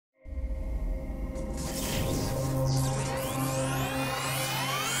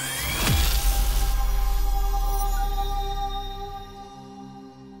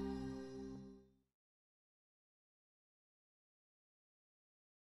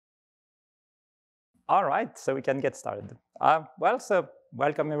All right, so we can get started. So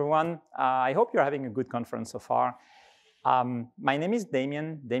welcome everyone. I hope you're having a good conference so far. My name is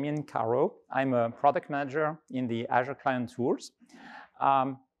Damien Caro. I'm a product manager in the Azure Client Tools.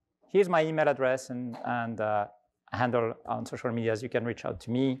 Here's my email address and handle on social media. You can reach out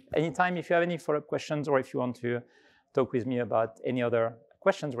to me anytime if you have any follow-up questions or if you want to talk with me about any other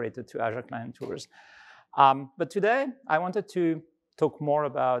questions related to Azure Client Tools. But today, I wanted to talk more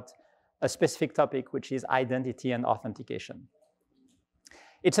about a specific topic, which is identity and authentication.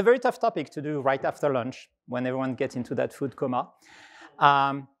 It's a very tough topic to do right after lunch when everyone gets into that food coma.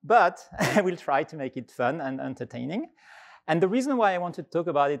 But I will try to make it fun and entertaining. And the reason why I wanted to talk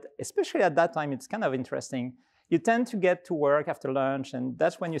about it, especially at that time, it's kind of interesting. You tend to get to work after lunch, and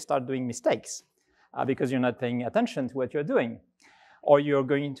that's when you start doing mistakes because you're not paying attention to what you're doing. Or you're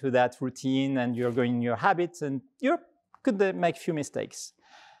going into that routine and you're going in your habits, and you could make a few mistakes.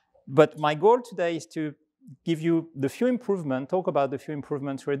 But my goal today is to give you the few improvements, talk about the few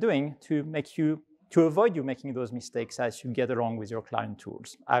improvements we're doing to avoid you making those mistakes as you get along with your client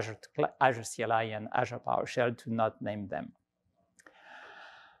tools, Azure CLI and Azure PowerShell, to not name them.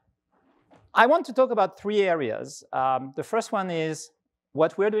 I want to talk about three areas. The first one is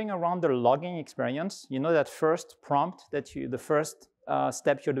what we're doing around the logging experience. You know that first prompt, the first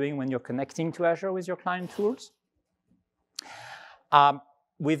step you're doing when you're connecting to Azure with your client tools.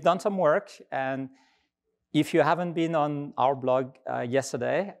 We've done some work, and if you haven't been on our blog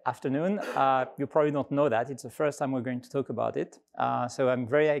yesterday afternoon, you probably don't know that. It's the first time we're going to talk about it. So I'm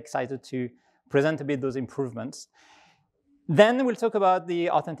very excited to present a bit those improvements. Then we'll talk about the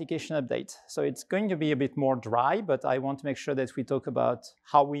authentication update. So it's going to be a bit more dry, but I want to make sure that we talk about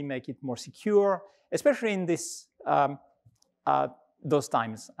how we make it more secure, especially in those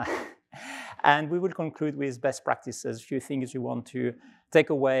times. And we will conclude with best practices, a few things you want to take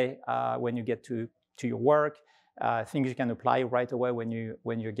away when you get to your work, things you can apply right away when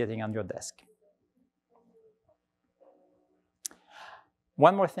you're getting on your desk.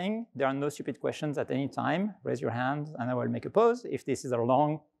 One more thing, there are no stupid questions at any time. Raise your hand and I will make a pause. If this is a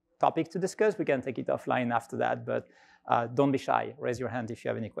long topic to discuss, we can take it offline after that, but don't be shy. Raise your hand if you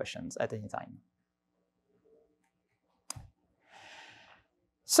have any questions at any time.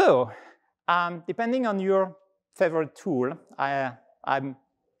 So, depending on your favorite tool, I'm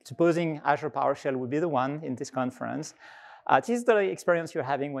supposing Azure PowerShell would be the one in this conference. This is the experience you're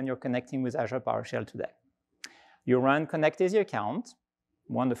having when you're connecting with Azure PowerShell today. You run connect as your account.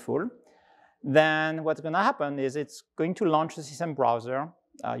 Wonderful. Then what's going to happen is it's going to launch the system browser,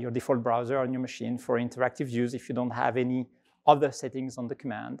 your default browser on your machine for interactive use if you don't have any other settings on the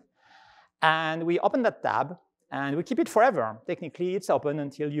command. And we open that tab, and we keep it forever. Technically, it's open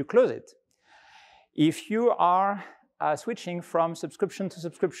until you close it. If you are switching from subscription to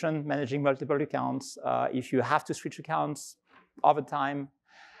subscription, managing multiple accounts, if you have to switch accounts over time,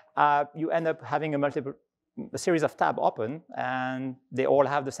 you end up having a series of tabs open, and they all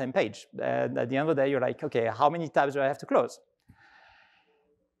have the same page. And at the end of the day, you're like, OK, how many tabs do I have to close?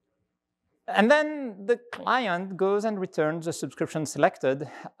 And then the client goes and returns the subscription selected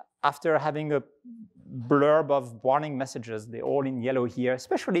after having a blurb of warning messages. They're all in yellow here,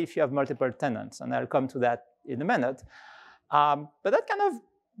 especially if you have multiple tenants. And I'll come to that in a minute. But that kind of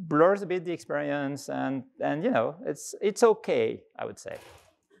blurs a bit the experience. And you know, it's OK, I would say.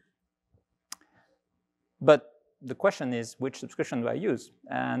 But the question is, which subscription do I use?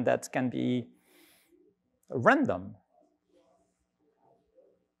 And that can be random.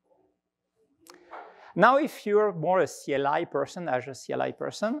 Now, if you're more a CLI person, Azure CLI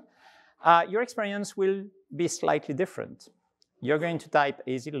person, your experience will be slightly different. You're going to type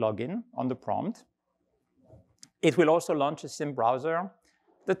AZ login on the prompt. It will also launch a SIM browser.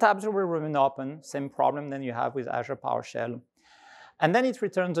 The tabs will remain open, same problem than you have with Azure PowerShell. And then it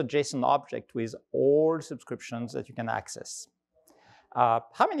returns a JSON object with all subscriptions that you can access.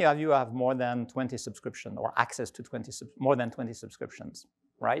 How many of you have more than 20 subscriptions or access to more than 20 subscriptions,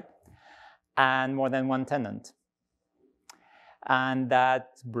 right? And more than one tenant. And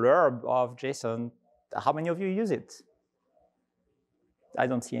that blurb of JSON, how many of you use it? I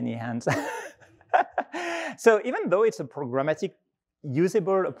don't see any hands. So even though it's a programmatic,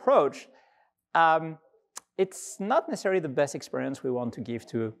 usable approach, it's not necessarily the best experience we want to give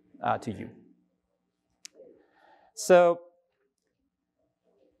to you. So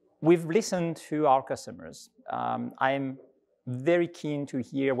we've listened to our customers. I'm very keen to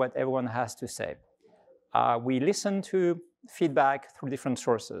hear what everyone has to say. We listen to feedback through different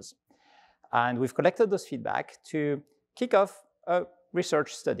sources. And we've collected those feedback to kick off a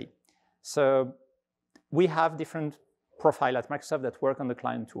research study. So we have different profiles at Microsoft that work on the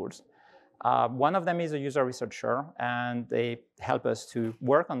client tools. One of them is a user researcher, and they help us to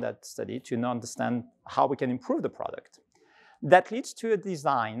work on that study to understand how we can improve the product. That leads to a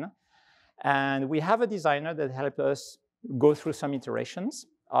design, and we have a designer that helped us go through some iterations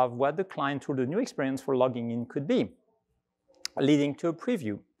of what the client or the new experience for logging in could be, leading to a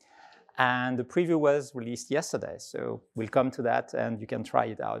preview. And the preview was released yesterday, so we'll come to that and you can try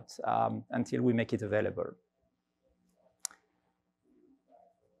it out until we make it available.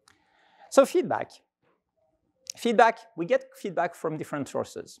 So feedback. We get feedback from different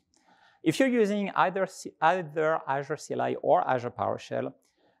sources. If you're using either Azure CLI or Azure PowerShell,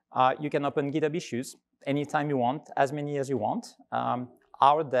 you can open GitHub issues anytime you want, as many as you want.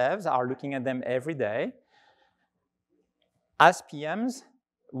 Our devs are looking at them every day. As PMs,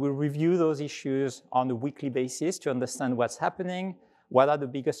 we review those issues on a weekly basis to understand what's happening, what are the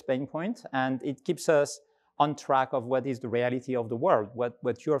biggest pain points, and it keeps us on track of what is the reality of the world,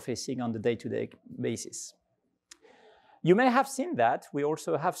 what you're facing on the day-to-day basis. You may have seen that we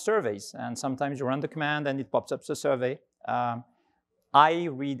also have surveys, and sometimes you run the command and it pops up the survey. I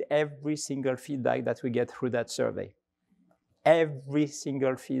read every single feedback that we get through that survey. Every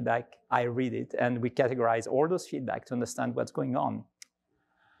single feedback, I read it, and we categorize all those feedback to understand what's going on.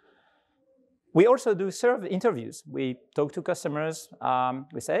 We also do interviews. We talk to customers.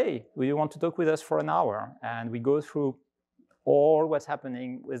 We say, hey, do you want to talk with us for an hour? And we go through all what's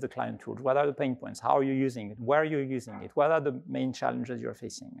happening with the client tools. What are the pain points? How are you using it? Where are you using it? What are the main challenges you're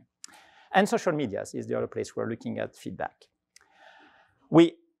facing? And social media is the other place we're looking at feedback.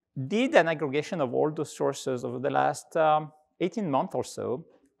 We did an aggregation of all those sources over the last 18 months or so,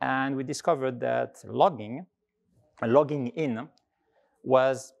 and we discovered that logging in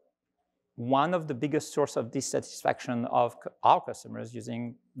was one of the biggest sources of dissatisfaction of our customers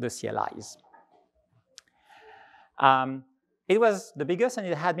using the CLIs. It was the biggest, and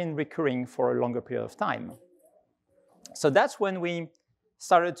it had been recurring for a longer period of time. So that's when we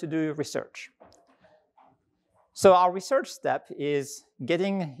started to do research. So our research step is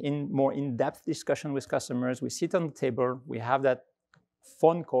getting in more in-depth discussion with customers. We sit on the table, we have that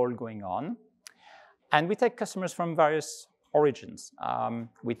phone call going on, and we take customers from various origins.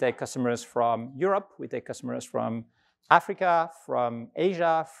 We take customers from Europe, we take customers from Africa, from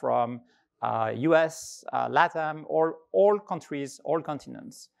Asia, from US, LATAM, or all countries, all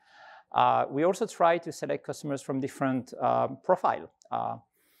continents. We also try to select customers from different profile.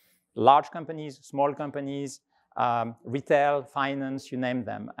 Large companies, small companies, retail, finance, you name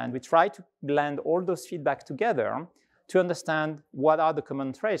them. And we try to blend all those feedback together to understand what are the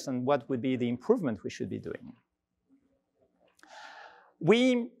common traits and what would be the improvement we should be doing.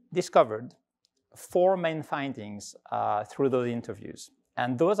 We discovered 4 main findings through those interviews,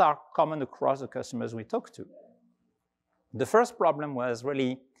 and those are common across the customers we talked to. The first problem was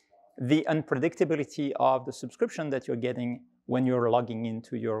really the unpredictability of the subscription that you're getting when you're logging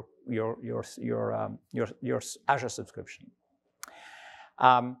into your Azure subscription.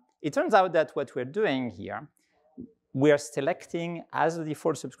 It turns out that what we're doing here, we are selecting as a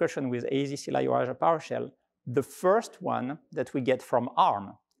default subscription with AZ CLI or Azure PowerShell the first one that we get from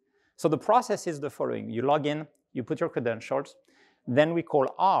ARM. So the process is the following. You log in, you put your credentials, then we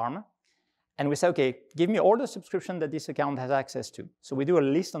call ARM, and we say, okay, give me all the subscriptions that this account has access to. So we do a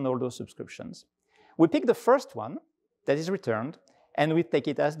list on all those subscriptions. We pick the first one that is returned, and we take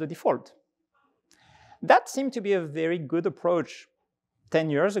it as the default. That seemed to be a very good approach 10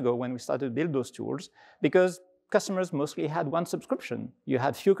 years ago when we started to build those tools, because customers mostly had 1 subscription. You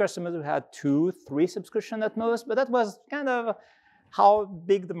had few customers who had 2, 3 subscriptions at most, but that was kind of how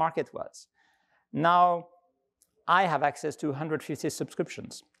big the market was. Now, I have access to 150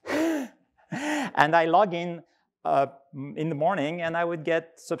 subscriptions. And I log in the morning, and I would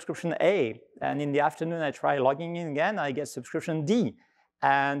get subscription A. And in the afternoon, I try logging in again, I get subscription D.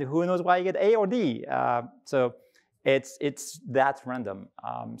 And who knows why I get A or D. So it's that random.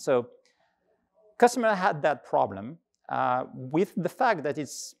 So customer had that problem with the fact that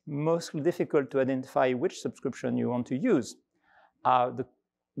it's mostly difficult to identify which subscription you want to use.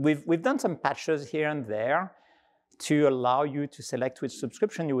 We've done some patches here and there to allow you to select which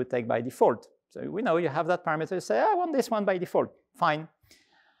subscription you would take by default. So we know you have that parameter to say, I want this one by default, fine.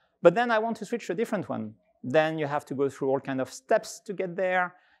 But then I want to switch to a different one. Then you have to go through all kinds of steps to get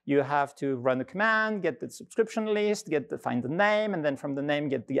there. You have to run a command, get the subscription list, find the name, and then from the name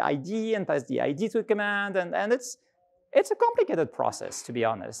get the ID and pass the ID to the command. And it's a complicated process, to be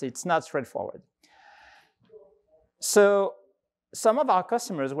honest. It's not straightforward. So some of our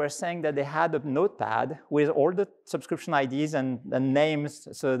customers were saying that they had a notepad with all the subscription IDs and names,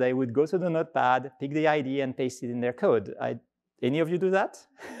 so they would go to the notepad, pick the ID, and paste it in their code. Any of you do that?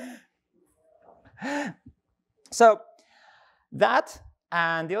 So that,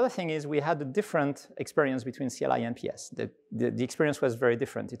 and the other thing is we had a different experience between CLI and PS. The experience was very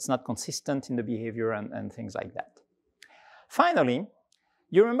different. It's not consistent in the behavior and things like that. Finally,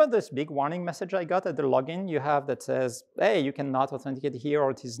 you remember this big warning message I got at the login you have that says, hey, you cannot authenticate here,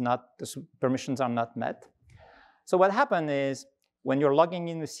 or it is not, the permissions are not met. So what happened is when you're logging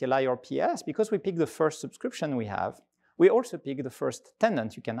in with CLI or PS, because we pick the first subscription we have, we also pick the first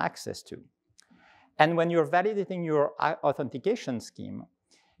tenant you can access to. And when you're validating your authentication scheme,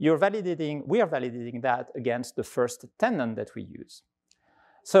 we are validating that against the first tenant that we use.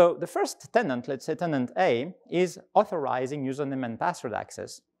 So the first tenant, let's say tenant A, is authorizing username and password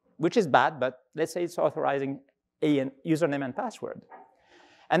access, which is bad, but let's say it's authorizing a username and password.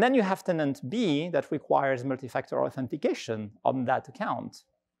 And then you have tenant B that requires multi-factor authentication on that account.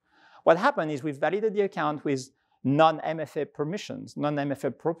 What happened is we validated the account with non-MFA permissions,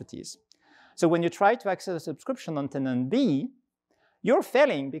 non-MFA properties. So when you try to access a subscription on tenant B, you're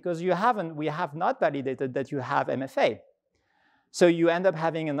failing because we have not validated that you have MFA. So you end up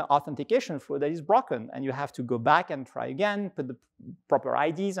having an authentication flow that is broken, and you have to go back and try again, put the proper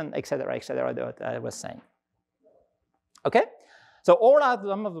IDs, and et cetera, that I was saying. Okay? So all are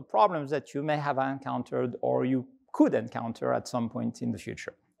some of the problems that you may have encountered or you could encounter at some point in the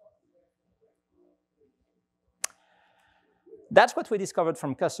future. That's what we discovered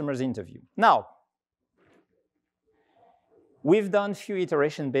from customers' interview. Now, we've done a few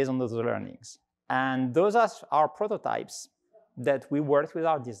iterations based on those learnings. And those are our prototypes that we worked with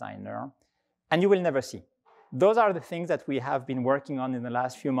our designer, and you will never see. Those are the things that we have been working on in the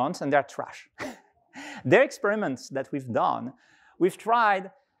last few months, and they're trash. They're experiments that we've done. We've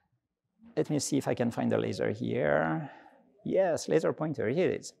tried, let me see if I can find a laser here. Yes, laser pointer, here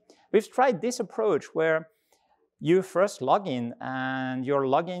it is. We've tried this approach where you first log in, and your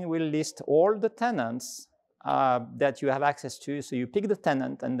login will list all the tenants that you have access to. So you pick the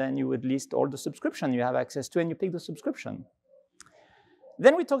tenant, and then you would list all the subscription you have access to, and you pick the subscription.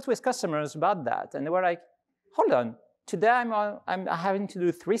 Then we talked with customers about that, and they were like, hold on, today I'm having to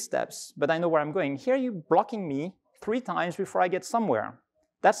do 3 steps, but I know where I'm going. Here you're blocking me 3 times before I get somewhere.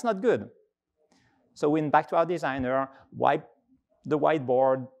 That's not good. So we went back to our designer, wiped the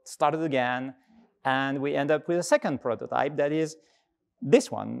whiteboard, started again, and we end up with a second prototype that is this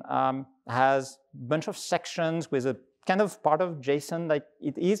one. Has a bunch of sections with a kind of part of JSON. Like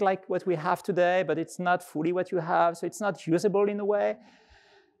it is like what we have today, but it's not fully what you have, so it's not usable in a way.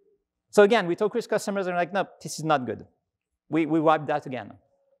 So again, we talk with customers and we're like, no, this is not good. We wipe that again.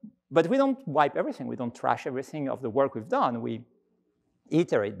 But we don't wipe everything. We don't trash everything of the work we've done. We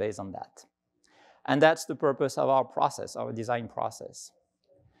iterate based on that. And that's the purpose of our process, our design process.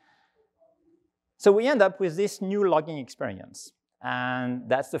 So we end up with this new logging experience. And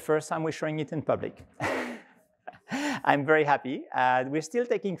that's the first time we're showing it in public. I'm very happy. We're still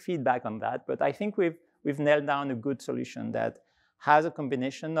taking feedback on that, but I think we've nailed down a good solution that has a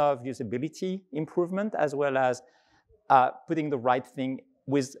combination of usability improvement as well as putting the right thing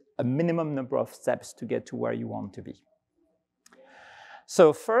with a minimum number of steps to get to where you want to be.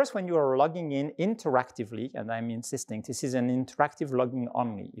 So first, when you are logging in interactively, and I'm insisting, this is an interactive logging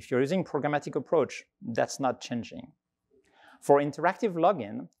only. If you're using programmatic approach, that's not changing. For interactive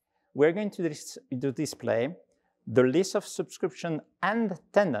login, we're going to display the list of subscription and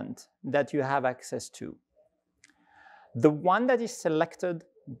tenant that you have access to. The one that is selected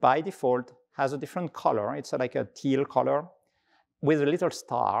by default has a different color. It's like a teal color with a little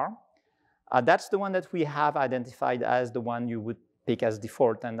star. That's the one that we have identified as the one you would pick as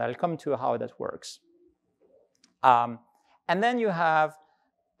default, and I'll come to how that works. And then you have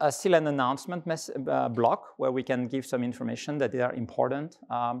still an announcement block where we can give some information that are important.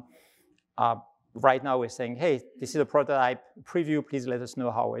 Right now we're saying, hey, this is a prototype preview, please let us know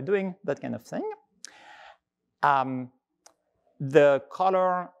how we're doing, that kind of thing. The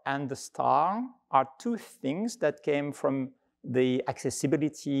color and the star are 2 things that came from the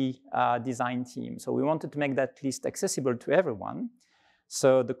accessibility design team. So we wanted to make that list accessible to everyone.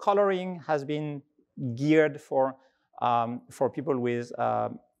 So the coloring has been geared for people with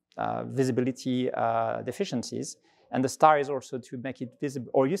visibility deficiencies. And the star is also to make it visible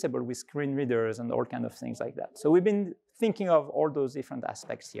or usable with screen readers and all kinds of things like that. So we've been thinking of all those different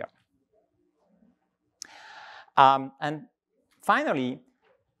aspects here. And finally,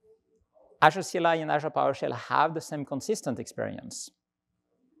 Azure CLI and Azure PowerShell have the same consistent experience.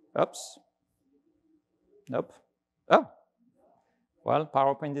 Oops. Nope. Oh. Well,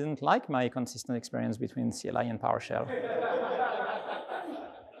 PowerPoint didn't like my consistent experience between CLI and PowerShell.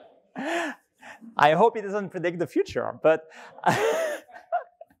 I hope it doesn't predict the future, but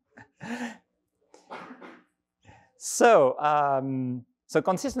So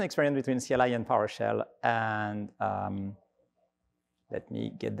consistent experience between CLI and PowerShell, and let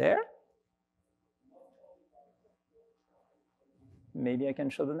me get there. Maybe I can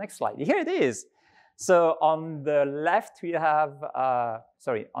show the next slide. Here it is. So on the left we have,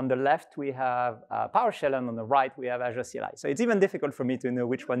 PowerShell, and on the right we have Azure CLI. So it's even difficult for me to know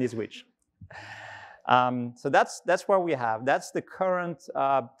which one is which. So that's where we have. That's the current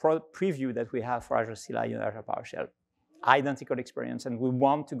preview that we have for Azure CLI and Azure PowerShell. Identical experience, and we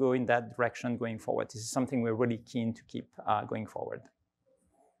want to go in that direction going forward. This is something we're really keen to keep going forward.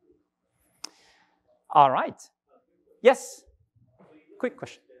 All right. Yes? Quick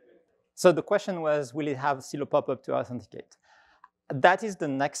question. So the question was, will it have Silo pop-up to authenticate? That is the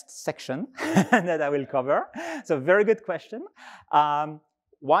next section that I will cover. So very good question.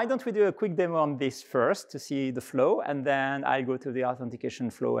 Why don't we do a quick demo on this first to see the flow, and then I'll go to the authentication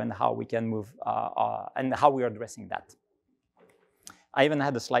flow and how we can move and how we are addressing that. I even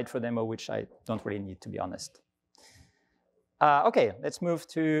had a slide for demo, which I don't really need, to be honest. OK, let's move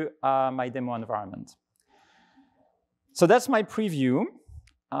to my demo environment. So that's my preview.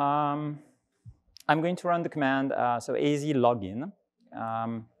 I'm going to run the command, so az login.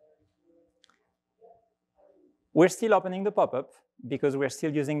 We're still opening the pop-up because we're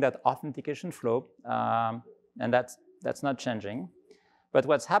still using that authentication flow, and that's not changing. But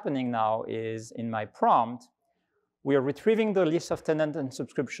what's happening now is in my prompt, we are retrieving the list of tenant and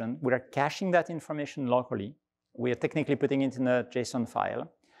subscription. We are caching that information locally. We are technically putting it in a JSON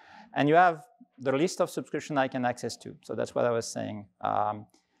file. And you have the list of subscription I can access to. So that's what I was saying. I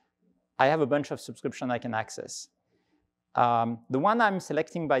have a bunch of subscription I can access. The one I'm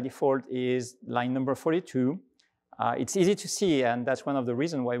selecting by default is line number 42. It's easy to see, and that's one of the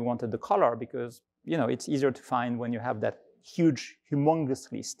reasons why we wanted the color, because it's easier to find when you have that huge,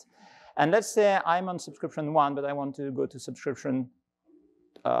 humongous list. And let's say I'm on subscription 1, but I want to go to subscription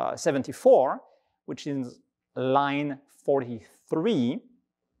 74, which is line 43.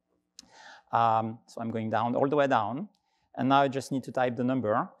 So I'm going down, all the way down. And now I just need to type the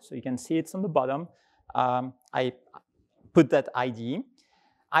number. So you can see it's on the bottom. I put that ID.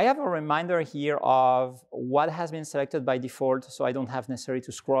 I have a reminder here of what has been selected by default, so I don't have necessarily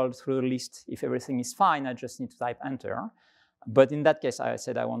to scroll through the list. If everything is fine, I just need to type enter. But in that case, I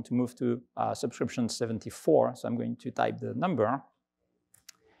said I want to move to subscription 74, so I'm going to type the number.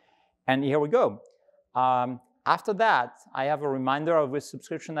 And here we go. After that, I have a reminder of which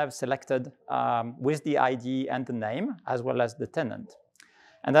subscription I've selected with the ID and the name, as well as the tenant.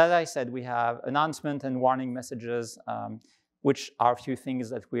 And as I said, we have announcement and warning messages, which are a few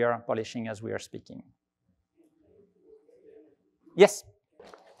things that we are polishing as we are speaking. Yes?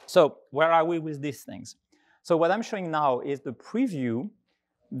 So where are we with these things? So what I'm showing now is the preview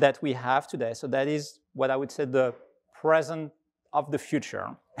that we have today. So that is what I would say the present of the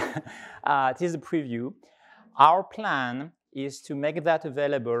future. It is a preview. Our plan is to make that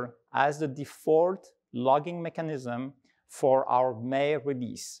available as the default logging mechanism for our May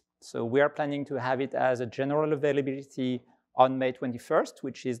release. So we are planning to have it as a general availability on May 21st,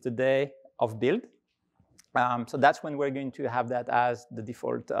 which is the day of build. So that's when we're going to have that as the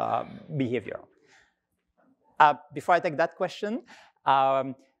default behavior. Before I take that question,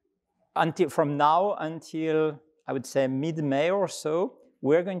 from now until, I would say, mid-May or so,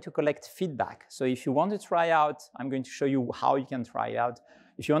 we're going to collect feedback. So if you want to try out, I'm going to show you how you can try out.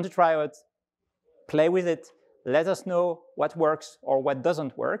 If you want to try out, play with it, let us know what works or what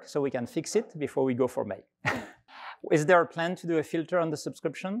doesn't work so we can fix it before we go for May. Is there a plan to do a filter on the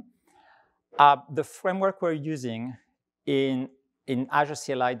subscription? The framework we're using in Azure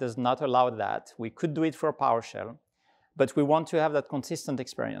CLI does not allow that. We could do it for PowerShell, but we want to have that consistent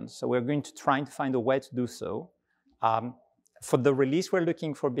experience. So we're going to try to find a way to do so. For the release we're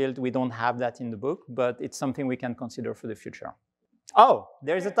looking for build, we don't have that in the book, but it's something we can consider for the future. Oh,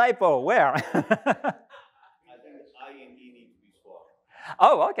 there's a typo. Where? I think I and E need to be swapped.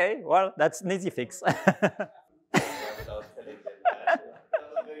 Oh, OK. Well, that's an easy fix.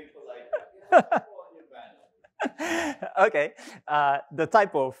 OK. The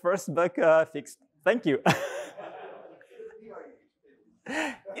typo, first bug fixed. Thank you.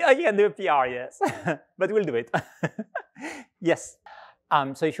 Yeah, you can do a PR, yes. But we'll do it. Yes.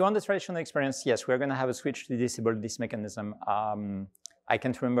 So if you want the traditional experience, yes, we're going to have a switch to disable this mechanism. I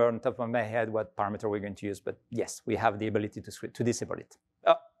can't remember on top of my head what parameter we're going to use, but yes, we have the ability to disable it.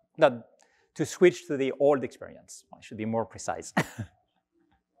 Not to switch to the old experience. I should be more precise.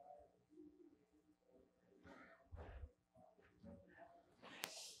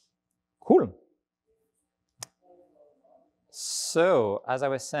 Cool. So as I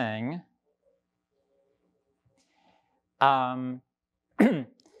was saying, If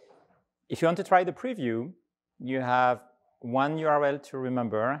you want to try the preview, you have one URL to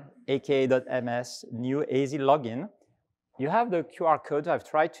remember, aka.ms new AZ login. You have the QR code. I've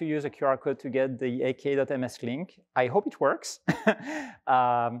tried to use a QR code to get the aka.ms link. I hope it works.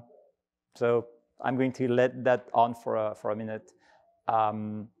 So I'm going to let that on for a minute.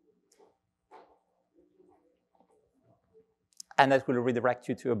 And that will redirect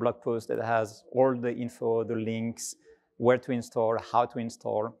you to a blog post that has all the info, the links, where to install, how to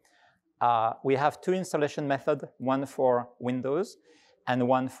install. We have two installation methods, one for Windows and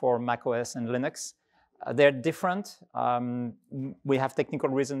one for macOS and Linux. They're different. We have technical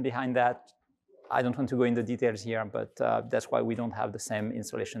reason behind that. I don't want to go into details here, but that's why we don't have the same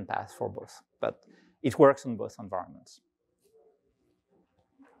installation path for both. But it works on both environments.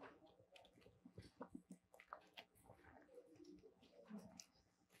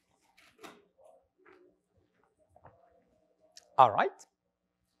 All right.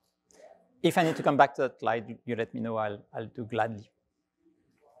 If I need to come back to that slide, you let me know. I'll do gladly.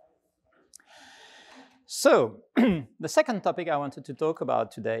 So the second topic I wanted to talk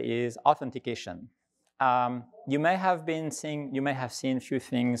about today is authentication. You may have seen a few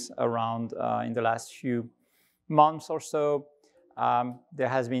things around in the last few months or so. There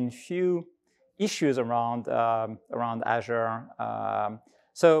has been few issues around Azure.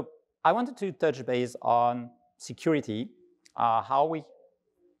 So I wanted to touch base on security, how we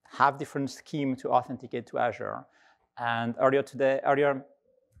have different schemes to authenticate to Azure. And earlier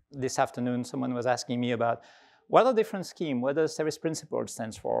this afternoon, someone was asking me about what are different schemes, what does service principal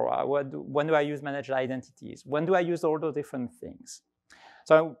stands for, when do I use managed identities, when do I use all those different things.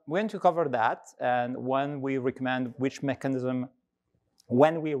 So I'm going to cover that, and when we recommend which mechanism.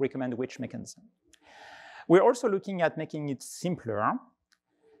 We're also looking at making it simpler,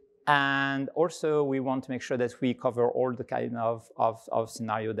 and also we want to make sure that we cover all the kind of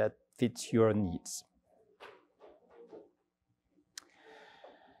scenario that fits your needs.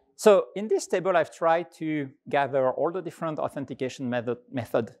 So in this table, I've tried to gather all the different authentication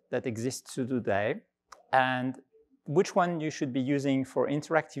method that exists today, and which one you should be using for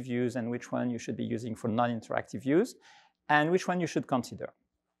interactive use and which one you should be using for non-interactive use, and which one you should consider.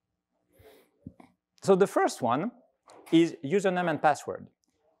 So the first one is username and password.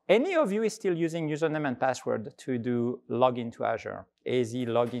 Any of you is still using username and password to do login to Azure? AZ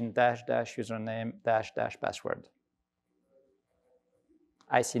login -- username -- password.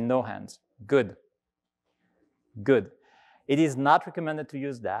 I see no hands. Good. Good. It is not recommended to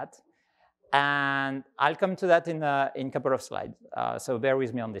use that. And I'll come to that in a couple of slides. So bear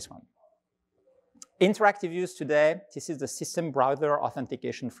with me on this one. Interactive use today, this is the system browser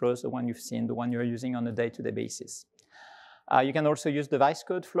authentication flows, the one you've seen, the one you're using on a day-to-day basis. You can also use device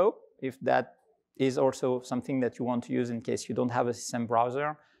code flow if that is also something that you want to use in case you don't have a system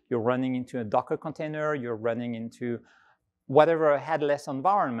browser. You're running into a Docker container, you're running into whatever headless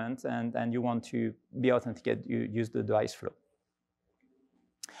environment, and you want to be authenticated, you use the device flow.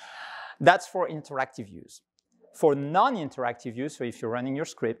 That's for interactive use. For non-interactive use, so if you're running your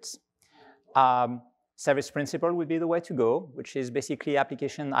scripts, service principal would be the way to go, which is basically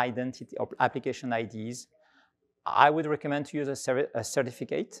application identity or application IDs. I would recommend to use a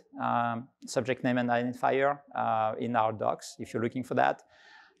certificate, subject name and identifier in our docs if you're looking for that.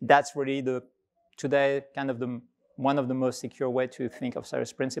 That's really today kind of one of the most secure way to think of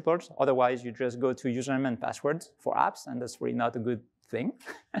service principals. Otherwise, you just go to username and passwords for apps, and that's really not a good thing.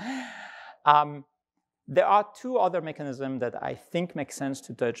 There are two other mechanisms that I think make sense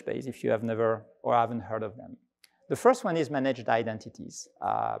to touch base if you have never or haven't heard of them. The first one is managed identities,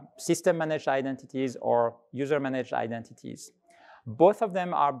 system managed identities or user managed identities. Both of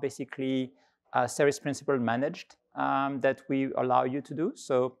them are basically service principal managed that we allow you to do.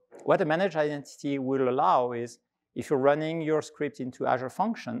 So what a managed identity will allow is if you're running your script into Azure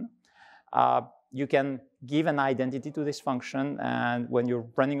function, you can give an identity to this function, and when you're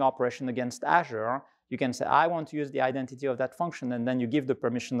running operation against Azure, you can say, I want to use the identity of that function, and then you give the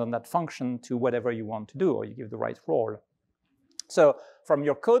permission on that function to whatever you want to do, or you give the right role. So from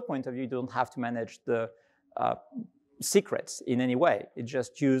your code point of view, you don't have to manage the secrets in any way. It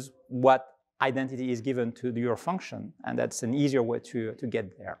just use what identity is given to your function, and that's an easier way to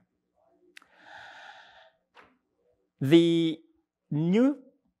get there. The new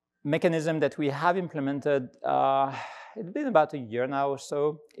mechanism that we have implemented, it's been about a year now or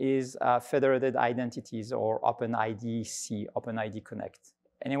so, is federated identities or OpenIDC, OpenID Connect.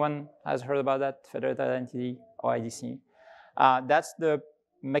 Anyone has heard about that, federated identity or IDC? That's the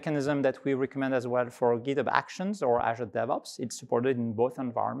mechanism that we recommend as well for GitHub Actions or Azure DevOps. It's supported in both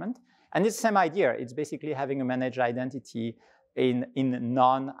environments. And it's the same idea. It's basically having a managed identity in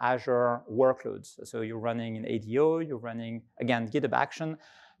non-Azure workloads. So you're running in ADO, you're running, again, GitHub Action.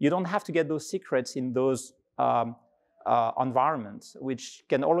 You don't have to get those secrets in those environments, which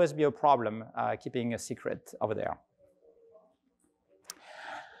can always be a problem, keeping a secret over there.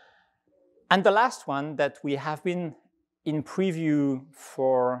 And the last one that we have been in preview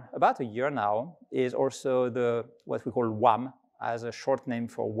for about a year now is also what we call WAM, as a short name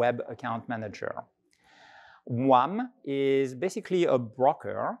for Web Account Manager. WAM is basically a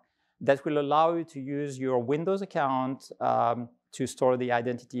broker that will allow you to use your Windows account to store the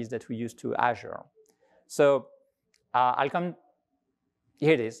identities that we use to Azure. So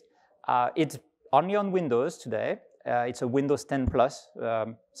here it is. It's only on Windows today. It's a Windows 10 Plus,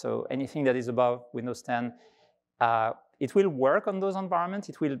 so anything that is above Windows 10, it will work on those environments.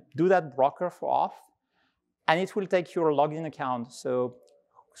 It will do that broker for auth, and it will take your login account. So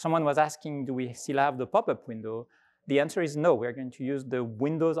someone was asking, do we still have the pop-up window? The answer is no. We're going to use the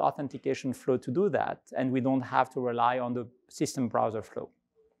Windows authentication flow to do that, and we don't have to rely on the system browser flow.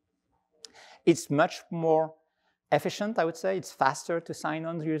 It's much more efficient, I would say. It's faster to sign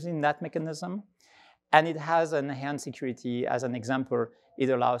on using that mechanism. And it has enhanced security. As an example, it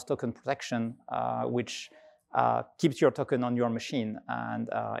allows token protection, which keeps your token on your machine. And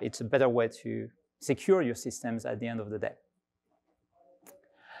it's a better way to secure your systems at the end of the day.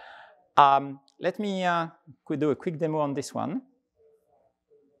 Let me do a quick demo on this one.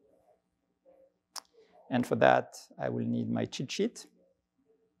 And for that, I will need my cheat sheet.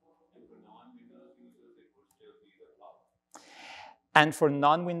 And for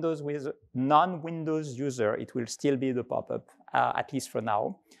non-Windows user, it will still be the pop-up, at least for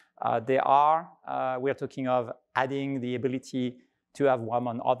now. We're talking of adding the ability to have WAM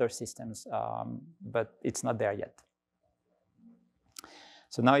on other systems, but it's not there yet.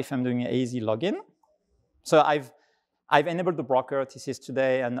 So now if I'm doing an AZ login, so I've enabled the broker. This is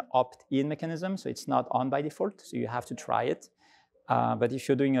today an opt-in mechanism, so it's not on by default, so you have to try it. But if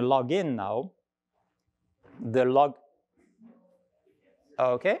you're doing a login now,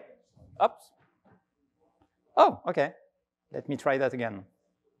 okay, oops. Oh, okay, let me try that again.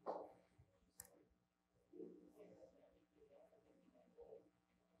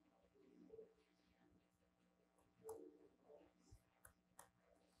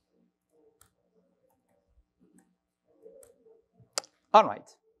 All right,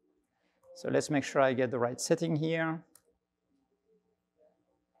 so let's make sure I get the right setting here.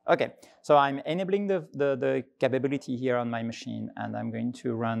 Okay, so I'm enabling the capability here on my machine, and I'm going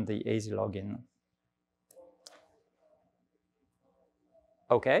to run the AZ login.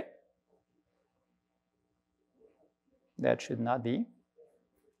 Okay. That should not be.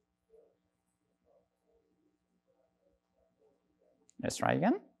 Let's try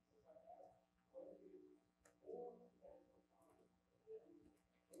again.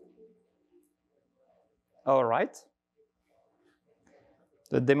 All right.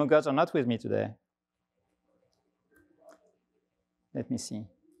 The demo gods are not with me today. Let me see.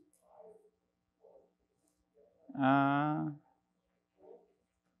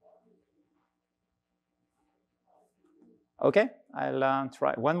 Okay, I'll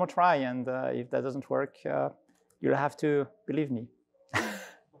try one more try, and if that doesn't work, you'll have to believe me.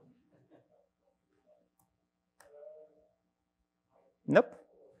 Nope.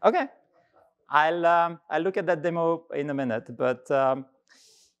 Okay. I'll look at that demo in a minute, but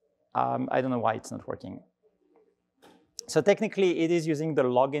I don't know why it's not working. So technically, it is using the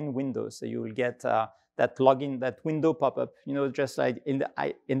login window. So you will get that login, that window pop-up, just like in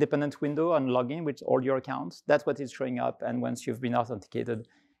the independent window on login with all your accounts. That's what is showing up. And once you've been authenticated,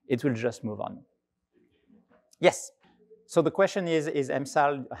 it will just move on. Yes. So the question is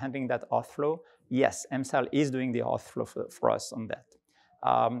MSAL handling that auth flow? Yes, MSAL is doing the auth flow for us on that.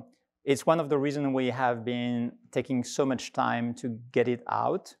 It's one of the reasons we have been taking so much time to get it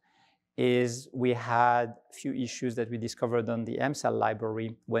out. Is we had a few issues that we discovered on the MSAL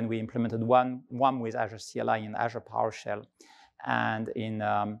library when we implemented one with Azure CLI and Azure PowerShell. And in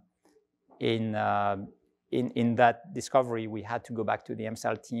that discovery, we had to go back to the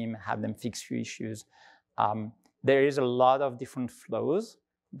MSAL team, have them fix a few issues. There is a lot of different flows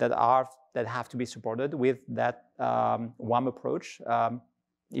that have to be supported with that WAM approach.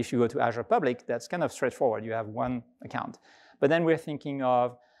 If you go to Azure Public, that's kind of straightforward. You have one account. But then we're thinking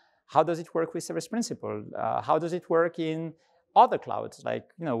of, how does it work with Service Principal? How does it work in other clouds? Like,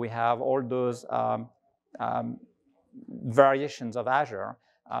 we have all those variations of Azure.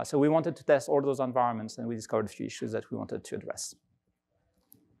 So we wanted to test all those environments, and we discovered a few issues that we wanted to address.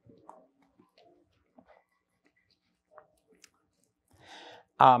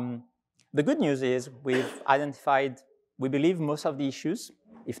 The good news is we've identified, we believe, most of the issues,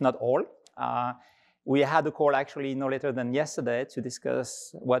 if not all. We had a call actually no later than yesterday to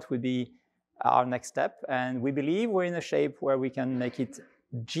discuss what would be our next step. And we believe we're in a shape where we can make it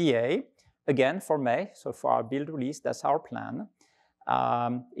GA, again, for May. So for our build release, that's our plan.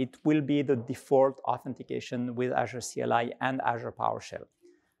 It will be the default authentication with Azure CLI and Azure PowerShell.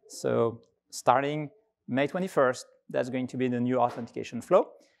 So starting May 21st, that's going to be the new authentication flow.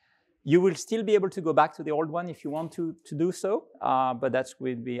 You will still be able to go back to the old one if you want to do so, but that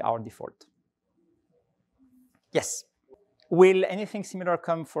will be our default. Yes. Will anything similar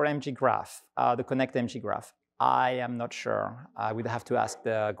come for mggraph, the Connect mggraph? I am not sure. I would have to ask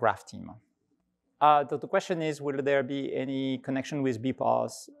the graph team. The question is, will there be any connection with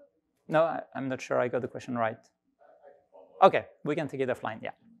BPOS? No, I'm not sure I got the question right. OK, we can take it offline,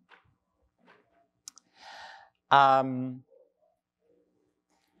 yeah.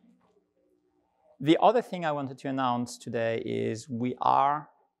 The other thing I wanted to announce today is we are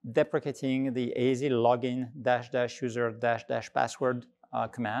deprecating the AZ login --user --password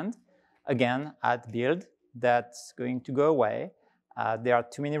command, again, at build. That's going to go away. There are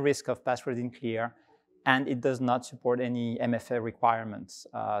too many risks of password in clear, and it does not support any MFA requirements.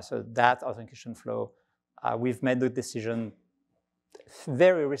 So that authentication flow, we've made the decision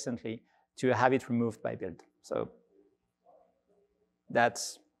very recently to have it removed by build. So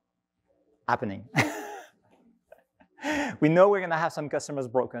that's happening. We know we're going to have some customers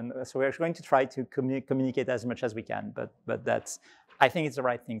broken, so we're going to try to communicate as much as we can, but that's, I think it's the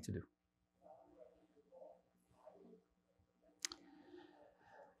right thing to do.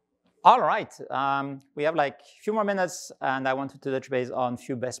 All right, we have like a few more minutes, and I wanted to touch base on a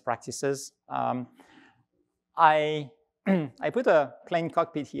few best practices. I put a plain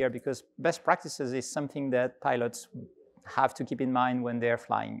cockpit here because best practices is something that pilots have to keep in mind when they're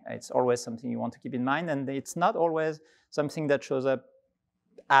flying. It's always something you want to keep in mind, and it's not always something that shows up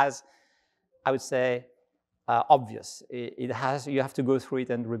as, I would say, obvious. You have to go through it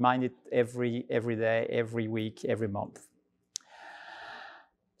and remind it every day, every week, every month.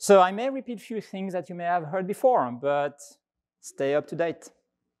 So I may repeat a few things that you may have heard before, but stay up to date.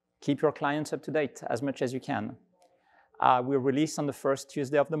 Keep your clients up to date as much as you can. We'll release on the first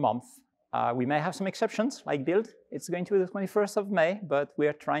Tuesday of the month. We may have some exceptions, like build. It's going to be the 21st of May, but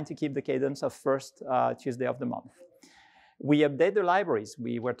we're trying to keep the cadence of first Tuesday of the month. We update the libraries.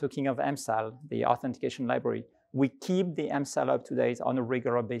 We were talking of MSAL, the authentication library. We keep the MSAL up to date on a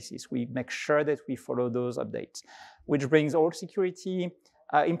regular basis. We make sure that we follow those updates, which brings all security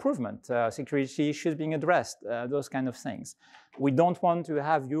improvement, security issues being addressed, those kind of things. We don't want to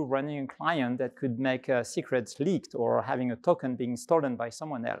have you running a client that could make secrets leaked or having a token being stolen by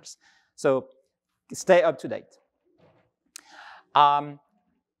someone else. So stay up to date.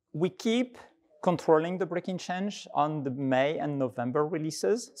 We keep controlling the breaking change on the May and November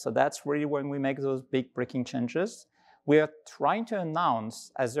releases. So that's really when we make those big breaking changes. We are trying to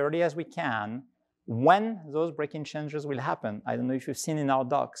announce as early as we can when those breaking changes will happen. I don't know if you've seen in our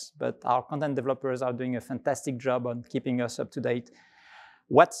docs, but our content developers are doing a fantastic job on keeping us up to date.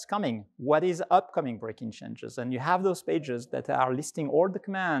 What's coming? What is upcoming breaking changes? And you have those pages that are listing all the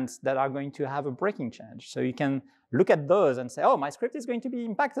commands that are going to have a breaking change. So you can look at those and say, oh, my script is going to be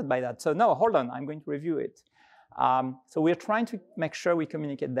impacted by that. So no, hold on, I'm going to review it. So we're trying to make sure we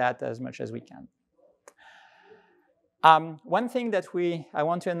communicate that as much as we can. One thing that I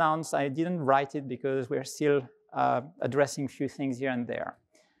want to announce, I didn't write it because we're still addressing a few things here and there.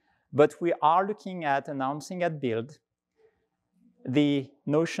 But we are looking at announcing at build the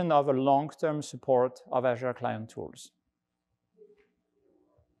notion of a long-term support of Azure Client Tools.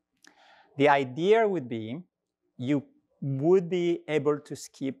 The idea would be you would be able to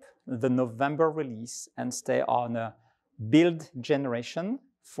skip the November release and stay on a build generation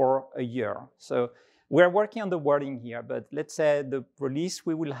for a year. So we're working on the wording here, but let's say the release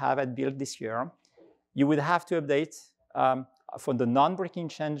we will have at build this year, you would have to update for the non-breaking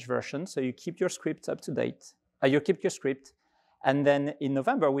change version. So you keep your script up to date. You keep your script. And then in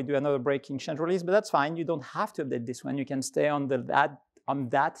November, we do another breaking change release, but that's fine. You don't have to update this one. You can stay on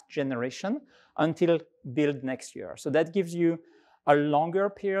that generation until build next year. So that gives you a longer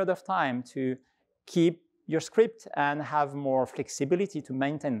period of time to keep your script and have more flexibility to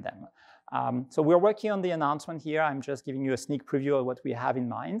maintain them. So we're working on the announcement here. I'm just giving you a sneak preview of what we have in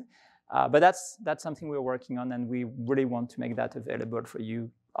mind. But that's something we're working on, and we really want to make that available for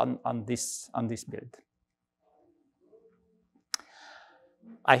you on this build.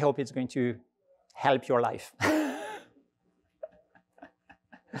 I hope it's going to help your life.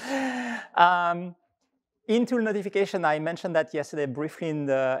 in-tool notification, I mentioned that yesterday briefly in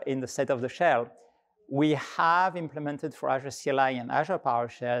the state of the shell. We have implemented for Azure CLI and Azure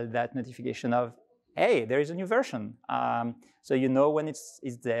PowerShell that notification of, hey, there is a new version. So you know when it's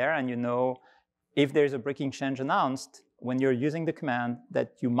there, and you know if there's a breaking change announced when you're using the command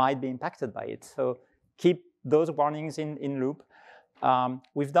that you might be impacted by it. So keep those warnings in loop.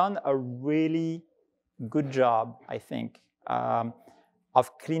 We've done a really good job, I think,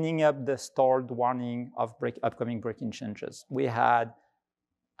 of cleaning up the stored warning of upcoming breaking changes.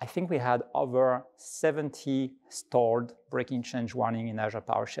 I think we had over 70 stored breaking change warning in Azure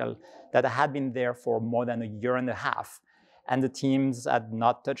PowerShell that had been there for more than a year and a half. And the teams had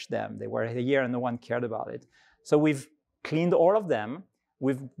not touched them. They were here and no one cared about it. So we've cleaned all of them.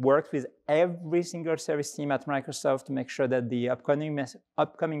 We've worked with every single service team at Microsoft to make sure that the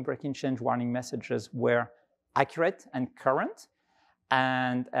upcoming breaking change warning messages were accurate and current.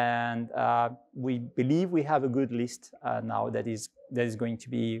 And we believe we have a good list now that is going to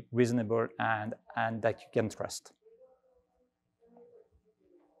be reasonable and that you can trust.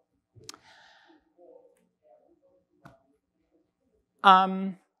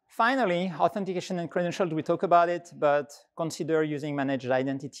 Finally, authentication and credentials, we talk about it, but consider using managed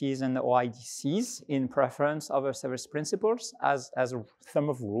identities and OIDCs in preference over service principals as a thumb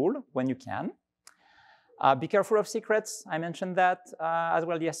of rule when you can. Be careful of secrets. I mentioned that as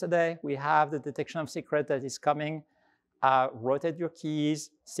well yesterday. We have the detection of secret that is coming. Rotate your keys,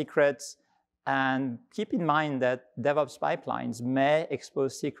 secrets, and keep in mind that DevOps pipelines may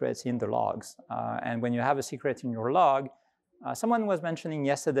expose secrets in the logs. And when you have a secret in your log, someone was mentioning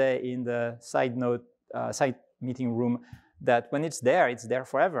yesterday in the side meeting room that when it's there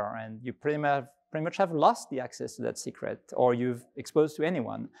forever, and you pretty much have lost the access to that secret, or you've exposed to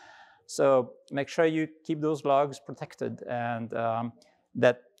anyone. So make sure you keep those logs protected and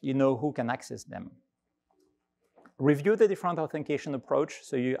that you know who can access them. Review the different authentication approach,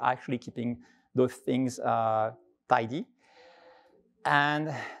 so you're actually keeping those things tidy.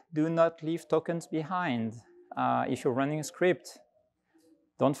 And do not leave tokens behind. If you're running a script,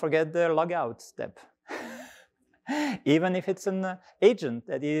 don't forget the logout step. Even if it's an agent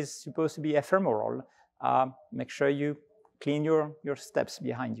that is supposed to be ephemeral, make sure you clean your steps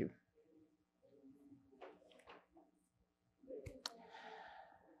behind you.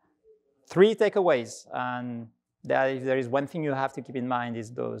 Three takeaways, and if there is one thing you have to keep in mind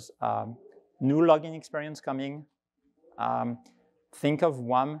is those new login experience coming. Think of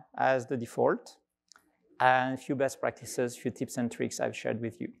WAM as the default, and a few best practices, a few tips and tricks I've shared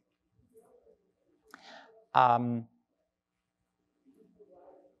with you. I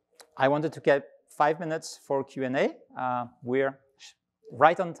wanted to get 5 minutes for Q&A. We're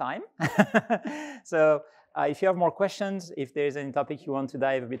right on time. So if you have more questions, if there's any topic you want to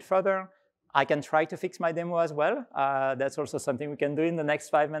dive a bit further, I can try to fix my demo as well. That's also something we can do in the next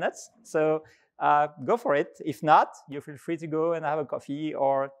 5 minutes. So go for it. If not, you feel free to go and have a coffee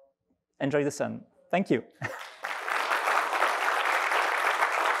or enjoy the sun. Thank you.